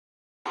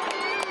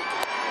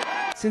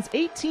Since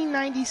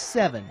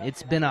 1897,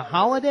 it's been a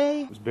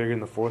holiday. It's bigger than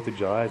the 4th of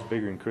July. It's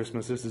bigger than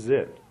Christmas. This is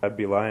it. I'd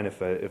be lying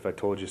if I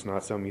told you it's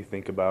not something you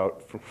think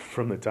about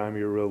from the time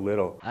you're real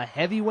little. A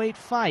heavyweight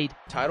fight.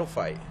 Title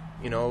fight.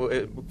 You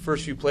know,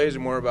 first few plays are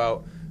more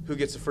about who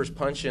gets the first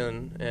punch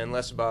in and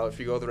less about if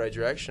you go the right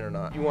direction or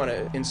not. You want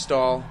to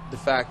install the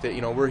fact that,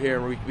 you know, we're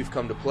here and we've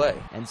come to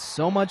play. And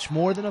so much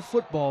more than a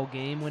football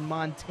game when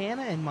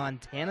Montana and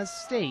Montana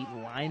State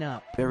line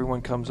up.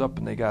 Everyone comes up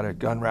and they got a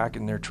gun rack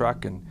in their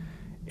truck and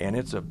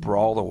it's a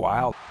Brawl of the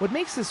Wild. What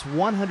makes this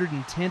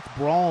 110th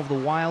Brawl of the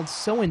Wild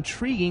so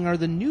intriguing are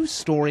the new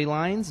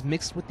storylines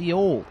mixed with the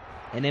old.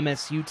 An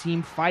MSU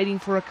team fighting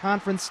for a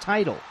conference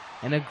title,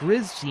 and a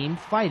Griz team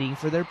fighting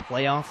for their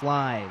playoff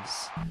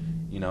lives.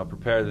 You know,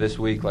 prepare this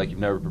week like you've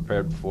never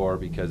prepared before,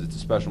 because it's a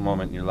special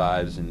moment in your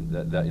lives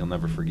and that you'll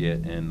never forget.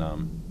 And,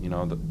 you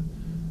know,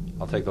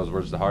 I'll take those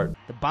words to heart.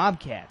 The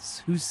Bobcats,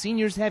 whose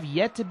seniors have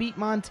yet to beat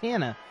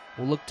Montana,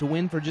 will look to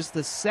win for just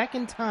the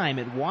second time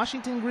at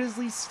Washington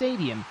Grizzlies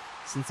Stadium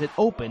since it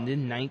opened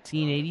in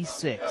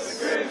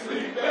 1986.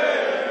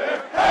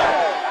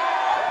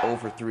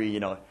 Over 3, you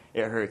know,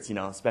 it hurts, you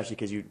know, especially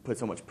because you put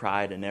so much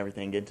pride and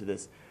everything into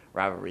this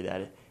rivalry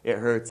that it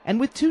hurts. And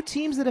with two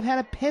teams that have had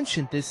a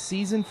penchant this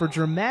season for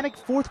dramatic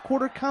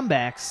fourth-quarter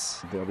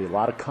comebacks. There'll be a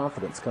lot of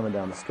confidence coming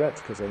down the stretch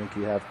because I think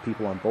you have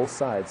people on both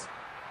sides,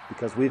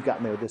 because we've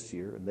gotten there this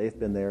year and they've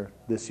been there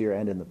this year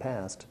and in the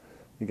past.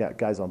 You got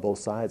guys on both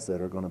sides that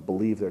are going to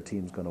believe their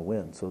team's going to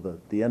win. So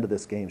the end of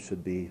this game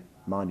should be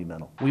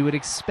monumental. We would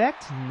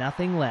expect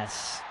nothing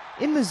less.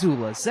 In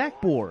Missoula,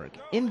 Zach Borg,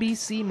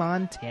 NBC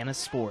Montana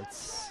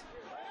Sports.